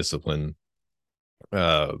fleeing the discipline,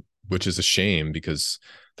 uh, which is a shame, because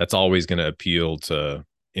that's always going to appeal to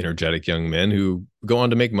energetic young men who go on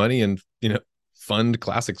to make money and fund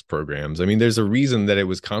classics programs. I mean, there's a reason that it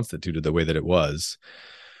was constituted the way that it was,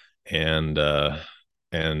 and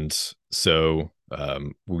so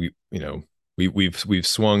we've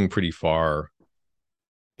swung pretty far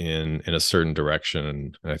in a certain direction,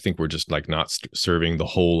 and I think we're just like not serving the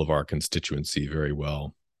whole of our constituency very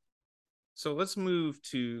well. So let's move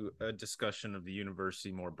to a discussion of the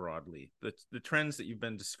university more broadly. The trends that you've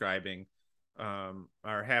been describing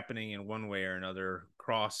are happening in one way or another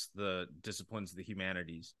across the disciplines of the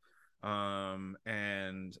humanities. The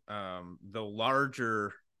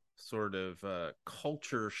larger sort of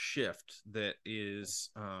culture shift that is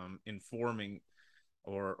informing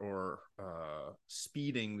or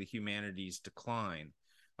speeding the humanities decline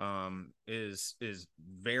is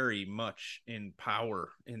very much in power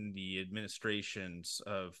in the administrations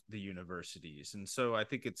of the universities. And so I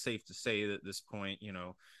think it's safe to say that at this point,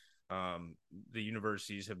 the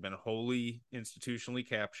universities have been wholly institutionally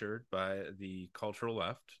captured by the cultural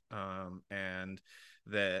left, and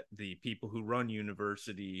that the people who run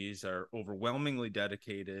universities are overwhelmingly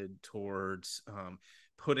dedicated towards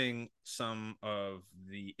putting some of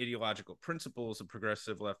the ideological principles of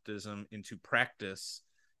progressive leftism into practice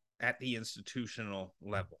at the institutional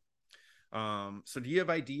level. So do you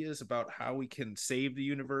have ideas about how we can save the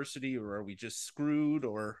university, or are we just screwed?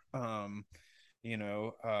 Or, you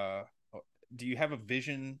know, uh, do you have a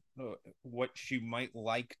vision what you might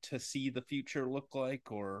like to see the future look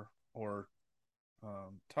like, or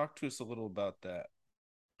talk to us a little about that?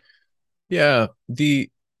 Yeah,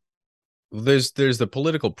 there's the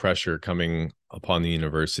political pressure coming upon the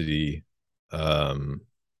university, um,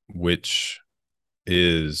 which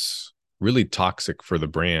is really toxic for the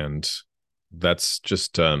brand. That's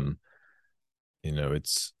just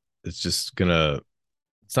it's just gonna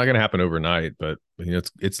it's not gonna happen overnight, but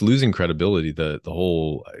it's losing credibility. The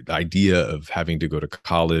whole idea of having to go to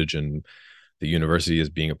college and the university as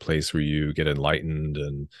being a place where you get enlightened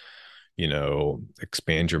and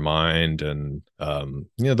expand your mind. And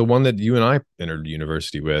the one that you and I entered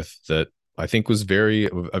university with, that I think was a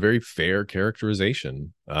very fair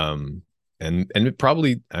characterization. And it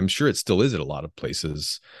probably, I'm sure it still is at a lot of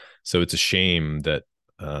places. So it's a shame that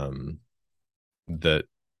that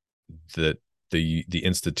that the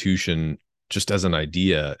institution, just as an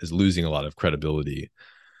idea, is losing a lot of credibility.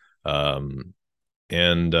 And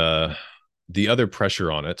the other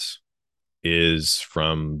pressure on it is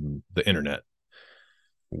from the internet,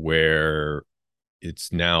 where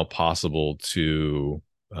it's now possible to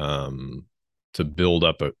build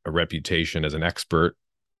up a reputation as an expert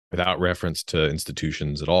without reference to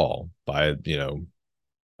institutions at all, by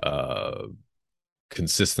uh,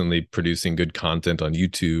 consistently producing good content on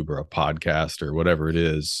YouTube or a podcast or whatever it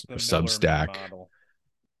is, The or Millerman Substack, model.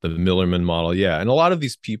 the Millerman model. Yeah, and a lot of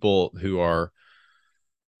these people who are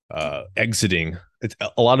exiting,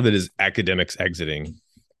 a lot of it is academics exiting,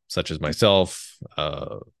 such as myself,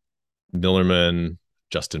 Millerman,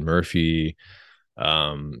 Justin Murphy,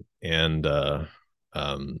 and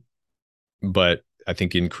but I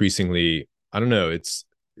think increasingly, I don't know, it's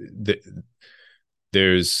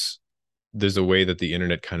there's there's a way that the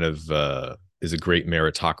internet kind of is a great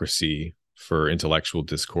meritocracy for intellectual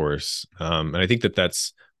discourse, and I think that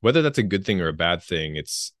that's, whether that's a good thing or a bad thing,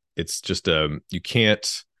 it's just you can't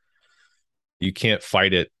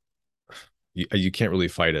fight it. You can't really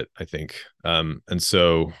fight it, I think. And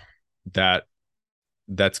so that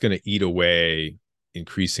that's going to eat away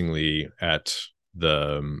increasingly at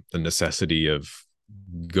the necessity of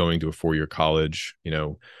going to a 4-year college,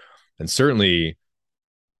 and certainly,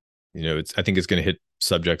 it's, I think it's going to hit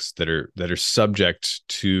subjects that are subject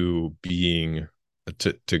to being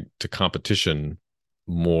to competition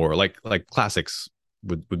more, like classics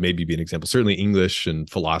would maybe be an example. Certainly English and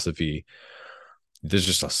philosophy, there's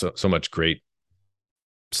just so much great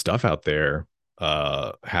stuff out there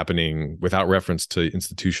happening without reference to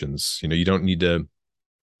institutions.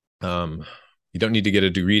 Um you don't need to get a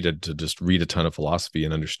degree to just read a ton of philosophy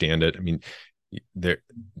and understand it. I mean, there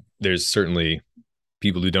there's certainly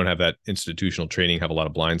people who don't have that institutional training have a lot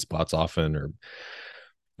of blind spots often, or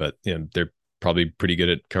but they're probably pretty good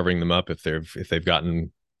at covering them up if they've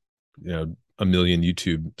gotten a million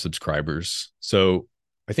YouTube subscribers. So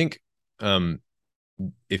I think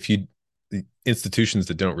if you institutions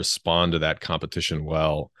that don't respond to that competition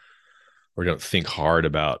well, or don't think hard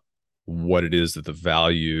about what it is that the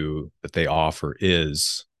value that they offer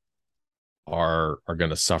is, are going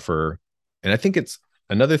to suffer. And I think it's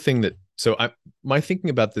another thing that, so my thinking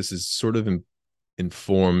about this is sort of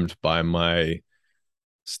informed by my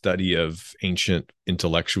study of ancient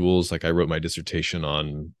intellectuals. Like, I wrote my dissertation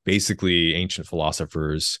on basically ancient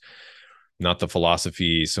philosophers, not the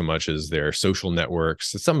philosophy so much as their social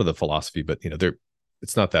networks, some of the philosophy, but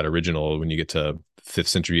it's not that original when you get to 5th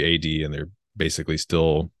century AD, and they're basically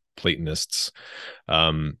still Platonists.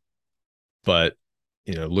 But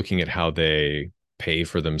looking at how they pay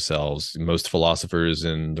for themselves. Most philosophers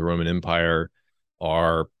in the Roman Empire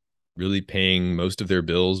are really paying most of their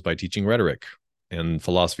bills by teaching rhetoric, and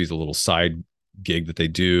philosophy is a little side gig that they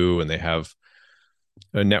do, and they have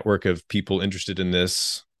a network of people interested in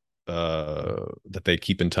this that they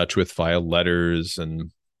keep in touch with via letters.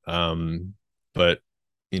 And but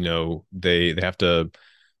they have to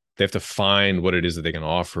find what it is that they can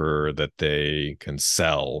offer that they can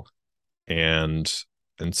sell. And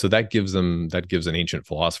and so that gives an ancient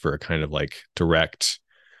philosopher a kind of like direct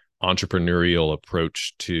entrepreneurial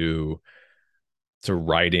approach to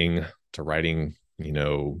writing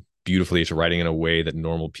beautifully, to writing in a way that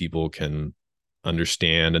normal people can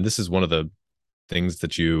understand. And this is one of the things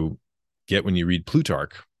that you get when you read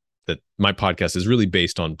Plutarch. That my podcast is really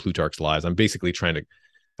based on Plutarch's lives. I'm basically trying to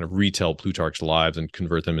kind of retell Plutarch's lives and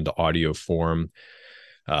convert them into audio form.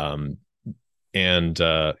 Um, and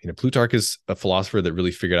Plutarch is a philosopher that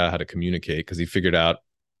really figured out how to communicate, because he figured out,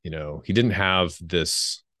 he didn't have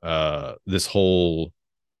this whole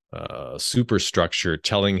superstructure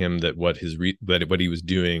telling him that what he was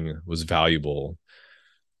doing was valuable.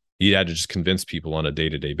 He had to just convince people on a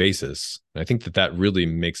day-to-day basis. And I think that really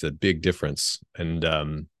makes a big difference. And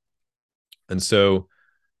so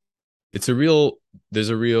there's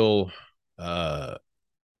a real uh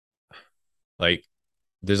like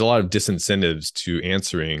there's a lot of disincentives to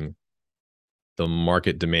answering the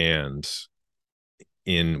market demand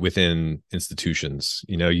within institutions.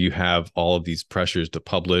 You have all of these pressures to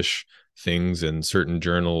publish things in certain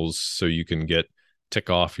journals so you can tick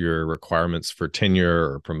off your requirements for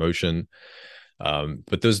tenure or promotion.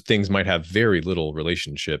 But those things might have very little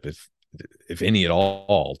relationship, if any at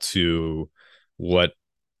all, to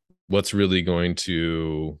what's really going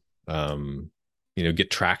to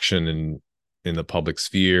get traction in the public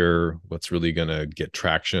sphere. What's really going to get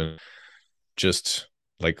traction, just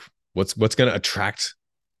like what's going to attract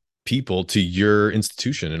people to your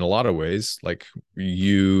institution. In a lot of ways, like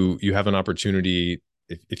you have an opportunity,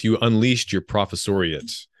 if you unleashed your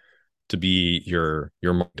professoriate to be your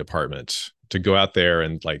department, to go out there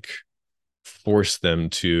and like force them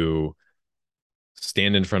to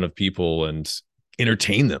stand in front of people and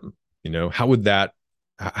entertain them.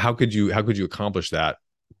 How could you accomplish that,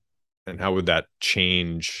 and how would that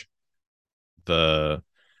change the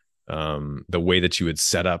way that you would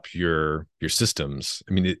set up your systems?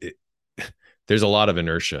 I mean, there's a lot of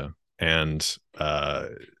inertia, and I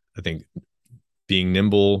think being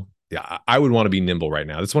nimble. Yeah, I would want to be nimble right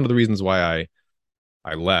now. That's one of the reasons why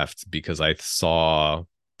I left, because I saw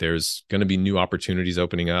there's going to be new opportunities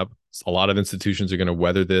opening up. A lot of institutions are going to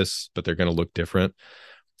weather this, but they're going to look different.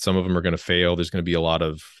 Some of them are going to fail. There's going to be a lot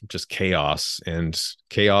of just chaos, and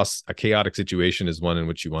a chaotic situation is one in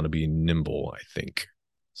which you want to be nimble, I think.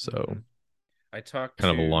 So I talked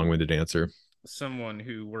kind of a to long-winded answer. someone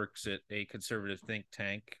who works at a conservative think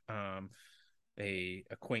tank, a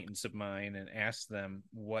acquaintance of mine, and asked them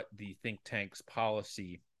what the think tank's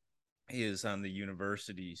policy is on the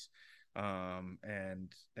universities, and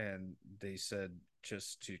they said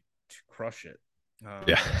just to crush it.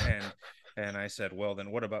 Yeah. And I said, well, then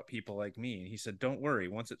what about people like me? And he said, don't worry,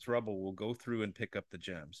 once it's rubble, we'll go through and pick up the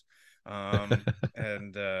gems. And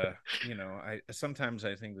I sometimes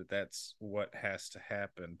I think that that's what has to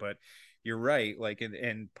happen. But you're right, like,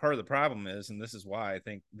 and part of the problem is, and this is why I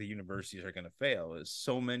think the universities are going to fail, is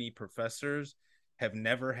so many professors have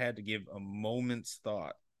never had to give a moment's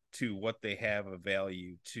thought to what they have of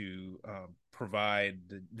value to provide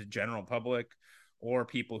the general public or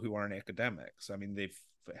people who aren't academics. I mean, they've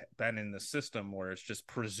been in the system where it's just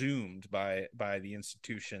presumed by the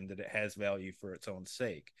institution that it has value for its own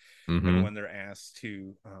sake. Mm-hmm. And when they're asked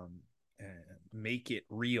to make it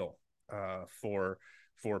real for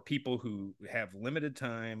people who have limited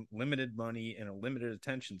time, limited money, and a limited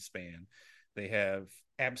attention span, they have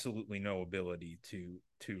absolutely no ability to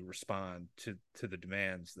respond to the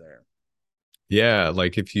demands there. Yeah,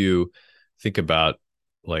 like if you think about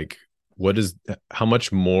like how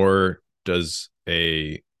much more does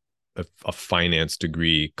a finance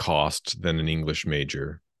degree cost than an English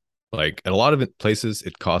major? Like at a lot of places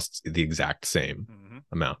it costs the exact same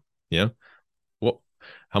amount. Yeah. Well,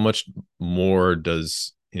 how much more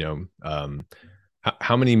does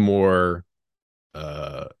how many more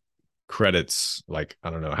credits, like I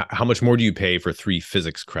don't know, how much more do you pay for 3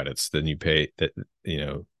 physics credits than you pay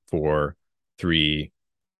for 3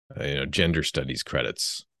 gender studies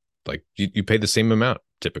credits? Like you pay the same amount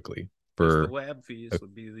typically for the lab fees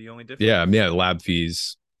would be the only difference. Yeah, lab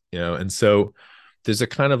fees, and so there's a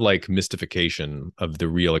kind of like mystification of the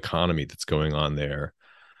real economy that's going on there.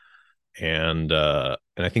 And I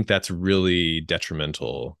think that's really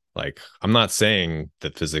detrimental Like, I'm not saying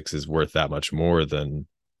that physics is worth that much more than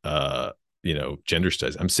gender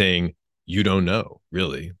studies. I'm saying you don't know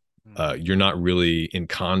really. Mm-hmm. You're not really in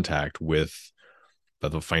contact with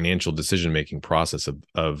the financial decision making process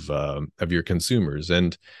of your consumers,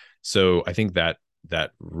 and so I think that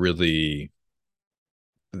really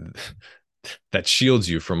that shields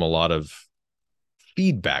you from a lot of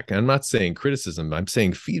feedback. And I'm not saying criticism, I'm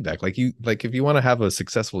saying feedback. Like if you want to have a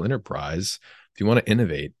successful enterprise, if you want to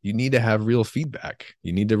innovate, you need to have real feedback.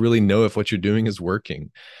 You need to really know if what you're doing is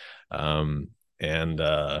working. And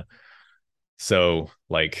so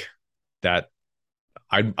like that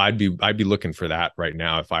I'd be looking for that right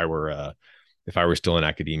now if I were still in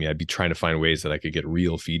academia. I'd be trying to find ways that I could get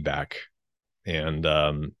real feedback. And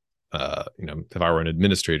if I were an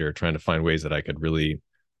administrator, trying to find ways that I could really,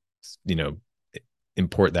 you know,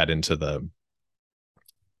 import that into the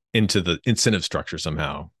incentive structure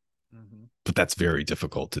somehow. Mm-hmm. But that's very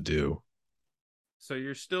difficult to do. So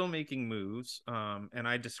you're still making moves. And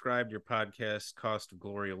I described your podcast, Cost of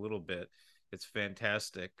Glory, a little bit. It's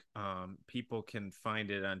fantastic. People can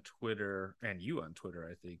find it on Twitter, and you on Twitter,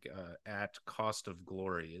 I think, at Cost of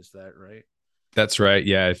Glory. Is that right? That's right.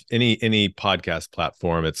 Yeah. If any podcast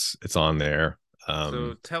platform, it's on there.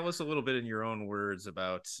 So tell us a little bit in your own words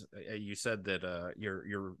about. You said that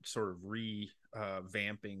you're sort of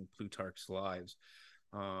revamping Plutarch's Lives,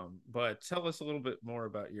 but tell us a little bit more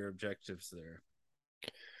about your objectives there.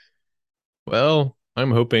 Well,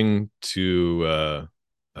 I'm hoping to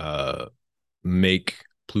uh, make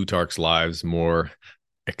Plutarch's Lives more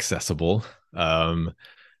accessible to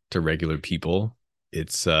regular people.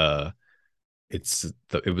 It's it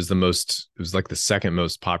was like the second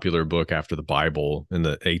most popular book after the Bible in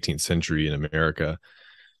the 18th century in America.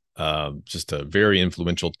 Just a very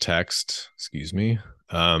influential text. Excuse me.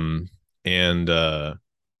 Um, and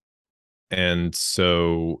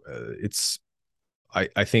it's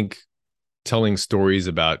I think telling stories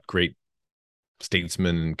about great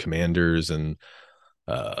statesmen and commanders and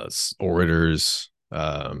orators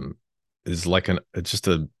is like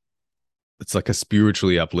it's like a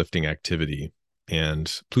spiritually uplifting activity.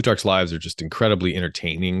 And Plutarch's Lives are just incredibly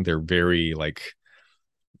entertaining. They're very like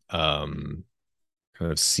um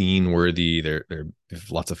kind of scene worthy.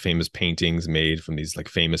 There's lots of famous paintings made from these like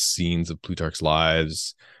famous scenes of Plutarch's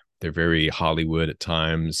Lives. They're very Hollywood at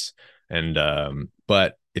times. And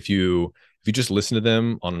but if you just listen to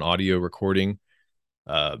them on an audio recording,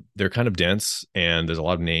 they're kind of dense and there's a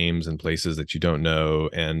lot of names and places that you don't know.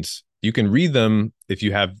 And you can read them if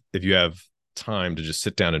you have time to just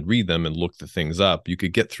sit down and read them and look the things up. You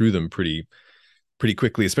could get through them pretty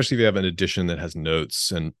quickly, especially if you have an edition that has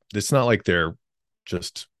notes. And it's not like they're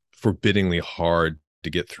just forbiddingly hard to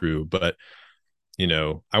get through, but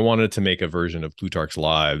I wanted to make a version of Plutarch's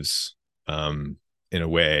Lives in a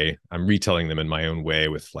way. I'm retelling them in my own way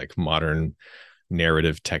with like modern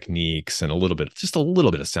narrative techniques and just a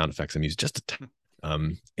little bit of sound effects and music, just a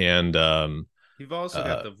and You've also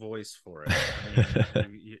got uh the voice for it. I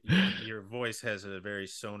mean, your voice has a very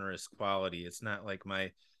sonorous quality. It's not like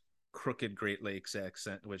my crooked Great Lakes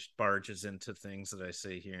accent, which barges into things that I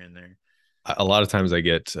say here and there. a lot of times I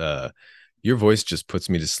get your voice just puts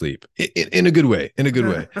me to sleep in a good way, in a good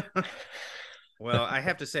way. Well, I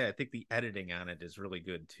have to say, I think the editing on it is really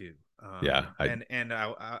good too. Yeah, And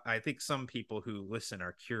I think some people who listen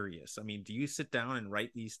are curious. I mean, do you sit down and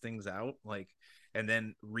write these things out, like, and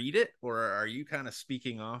then read it, or are you kind of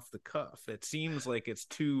speaking off the cuff? It seems like it's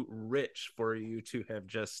too rich for you to have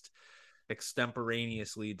just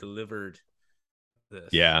extemporaneously delivered this.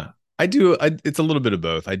 yeah, it's a little bit of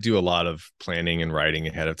both. I do a lot of planning and writing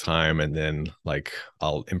ahead of time, and then like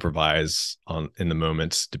I'll improvise on in the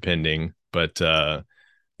moments depending. But the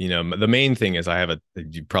main thing is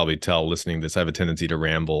you probably tell listening to this, I have a tendency to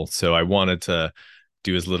ramble. So I wanted to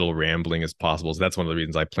do as little rambling as possible. So that's one of the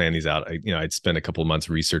reasons I plan these out. I'd spend a couple of months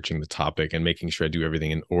researching the topic and making sure I do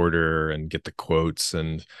everything in order and get the quotes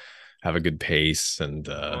and have a good pace. And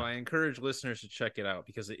Well, I encourage listeners to check it out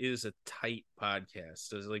because it is a tight podcast.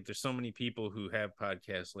 There's so many people who have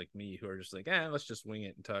podcasts like me who are just like, let's just wing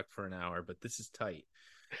it and talk for an hour, but this is tight.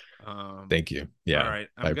 thank you. All Yeah, right,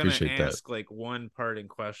 I I'm gonna appreciate that. ask like one parting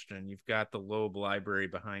question. You've got the Loeb Library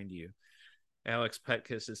behind you. Alex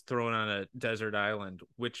Petkas is thrown on a desert island.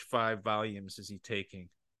 Which 5 volumes is he taking?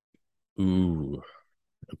 Ooh,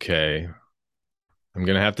 okay. I'm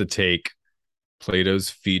gonna have to take Plato's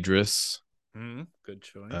Phaedrus. Good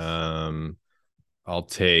choice. Um, I'll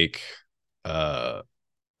take uh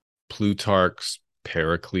Plutarch's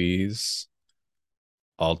Pericles.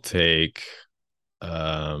 I'll take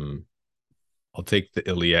um I'll take the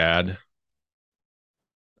Iliad.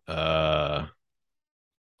 Uh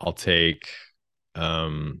I'll take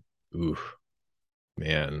ooh,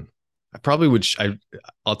 man. I probably would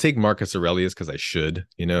I'll take Marcus Aurelius because I should.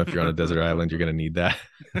 If you're on a desert island, you're gonna need that.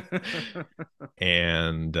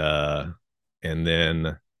 and and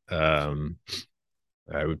then um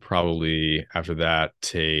I would probably after that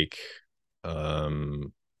take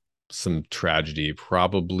um some tragedy,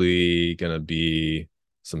 probably gonna be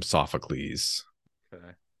some Sophocles.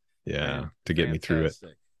 Okay. Yeah, to get me through it.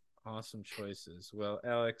 Fantastic. Awesome choices. Well,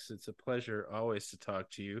 Alex, it's a pleasure always to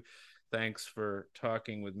talk to you. Thanks for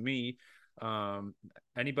talking with me.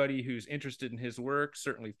 Anybody who's interested in his work,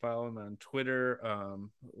 certainly follow him on Twitter.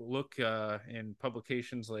 Look in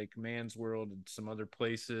publications like Man's World and some other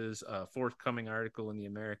places. Forthcoming article in the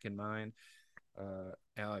American Mind.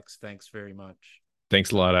 Alex, thanks very much.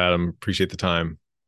 Thanks a lot, Adam. Appreciate the time.